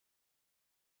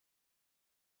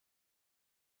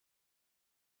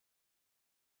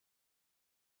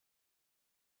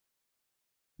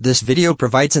This video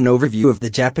provides an overview of the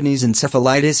Japanese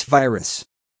encephalitis virus.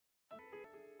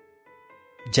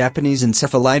 Japanese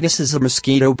encephalitis is a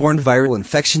mosquito-borne viral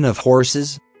infection of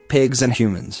horses, pigs and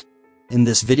humans. In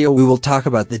this video we will talk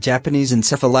about the Japanese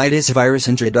encephalitis virus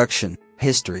introduction,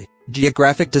 history,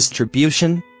 geographic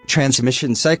distribution,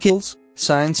 transmission cycles,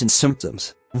 signs and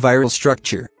symptoms, viral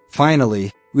structure.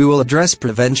 Finally, we will address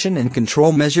prevention and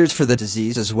control measures for the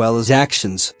disease as well as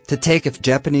actions to take if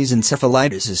Japanese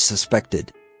encephalitis is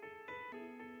suspected.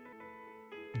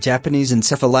 Japanese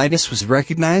encephalitis was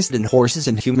recognized in horses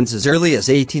and humans as early as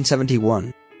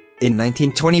 1871. In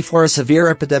 1924 a severe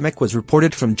epidemic was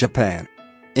reported from Japan.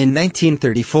 In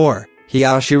 1934,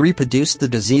 Hiyashi reproduced the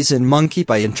disease in monkey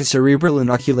by intracerebral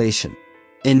inoculation.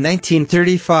 In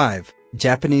 1935,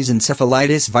 Japanese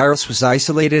encephalitis virus was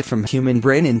isolated from human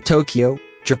brain in Tokyo,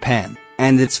 Japan,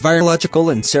 and its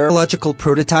virological and serological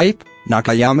prototype,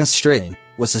 Nakayama strain,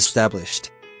 was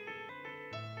established.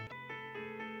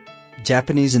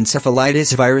 Japanese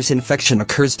encephalitis virus infection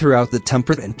occurs throughout the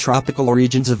temperate and tropical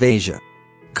regions of Asia.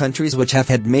 Countries which have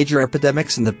had major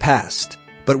epidemics in the past,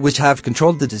 but which have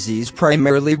controlled the disease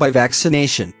primarily by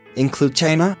vaccination, include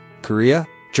China, Korea,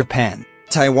 Japan,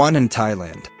 Taiwan and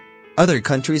Thailand. Other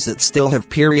countries that still have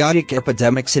periodic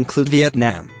epidemics include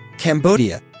Vietnam,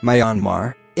 Cambodia,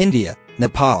 Myanmar, India,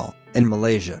 Nepal, and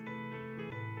Malaysia.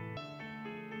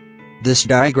 This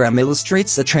diagram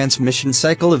illustrates the transmission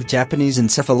cycle of Japanese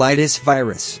encephalitis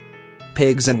virus.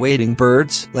 Pigs and wading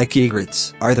birds, like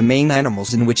egrets, are the main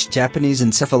animals in which Japanese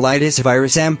encephalitis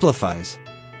virus amplifies.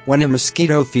 When a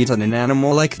mosquito feeds on an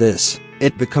animal like this,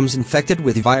 it becomes infected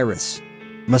with virus.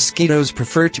 Mosquitoes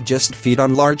prefer to just feed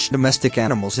on large domestic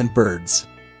animals and birds.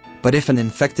 But if an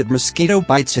infected mosquito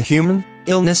bites a human,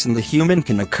 illness in the human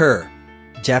can occur.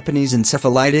 Japanese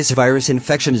encephalitis virus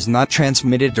infection is not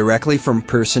transmitted directly from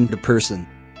person to person.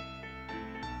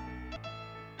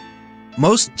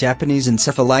 Most Japanese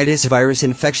encephalitis virus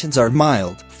infections are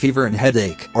mild, fever and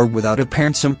headache, or without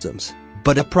apparent symptoms,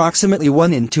 but approximately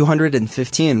 1 in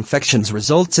 250 infections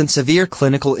results in severe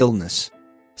clinical illness.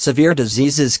 Severe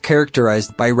disease is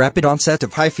characterized by rapid onset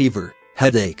of high fever,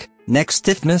 headache, neck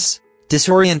stiffness,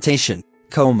 disorientation,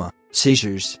 coma,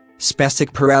 seizures,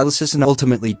 spastic paralysis and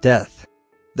ultimately death.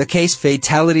 The case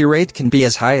fatality rate can be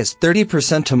as high as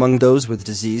 30% among those with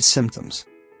disease symptoms.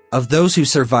 Of those who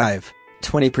survive,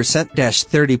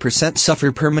 20%-30%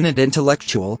 suffer permanent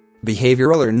intellectual,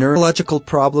 behavioral or neurological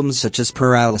problems such as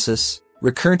paralysis,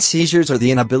 recurrent seizures or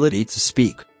the inability to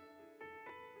speak.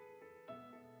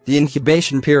 The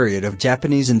incubation period of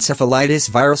Japanese encephalitis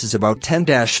virus is about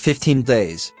 10-15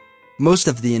 days. Most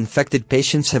of the infected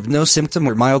patients have no symptom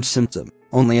or mild symptom,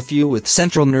 only a few with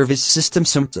central nervous system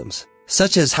symptoms,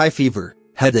 such as high fever,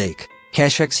 headache,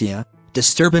 cachexia,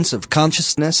 disturbance of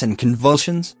consciousness and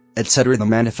convulsions, etc. The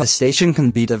manifestation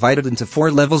can be divided into 4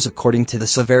 levels according to the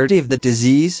severity of the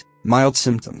disease: mild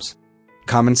symptoms,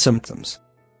 common symptoms,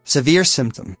 severe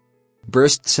symptom,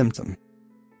 burst symptom.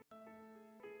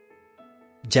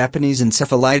 Japanese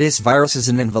encephalitis virus is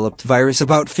an enveloped virus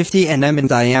about 50 nm in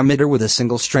diameter with a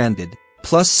single-stranded,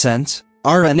 plus sense,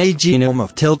 RNA genome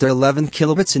of ~11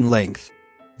 kilobits in length.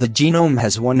 The genome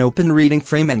has one open reading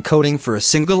frame and coding for a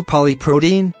single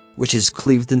polyprotein, which is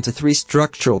cleaved into 3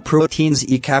 structural proteins: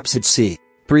 E capsid C,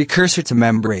 precursor to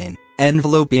membrane,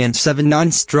 envelope E, and 7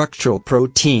 non-structural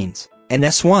proteins,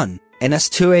 NS1,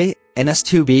 NS2A,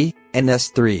 NS2B,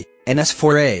 NS3,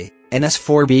 NS4A,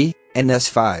 NS4B,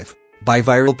 NS5,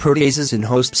 biviral proteases and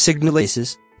host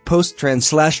signalases,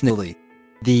 post-translationally.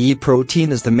 The E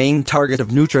protein is the main target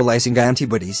of neutralizing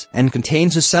antibodies and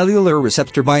contains a cellular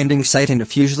receptor binding site and a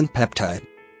fusion peptide.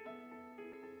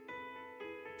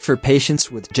 For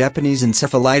patients with Japanese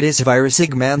encephalitis virus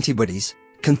IgM antibodies,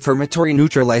 confirmatory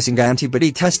neutralizing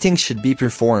antibody testing should be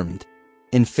performed.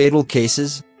 In fatal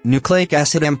cases, nucleic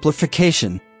acid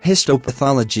amplification,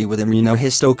 histopathology with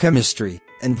immunohistochemistry,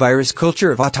 and virus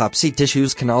culture of autopsy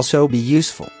tissues can also be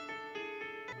useful.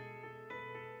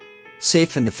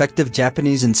 Safe and effective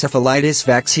Japanese encephalitis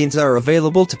vaccines are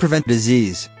available to prevent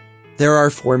disease. There are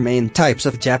 4 main types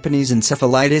of Japanese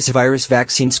encephalitis virus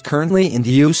vaccines currently in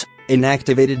use: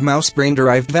 inactivated mouse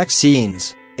brain-derived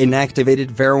vaccines, inactivated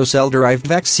varicocell-derived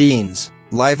vaccines,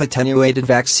 live attenuated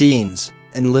vaccines,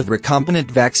 and live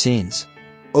recombinant vaccines.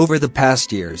 Over the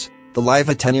past years, the live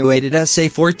attenuated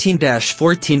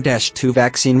SA14-14-2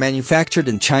 vaccine manufactured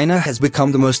in China has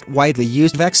become the most widely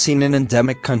used vaccine in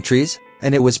endemic countries,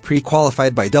 and it was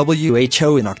pre-qualified by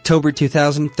WHO in October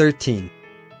 2013.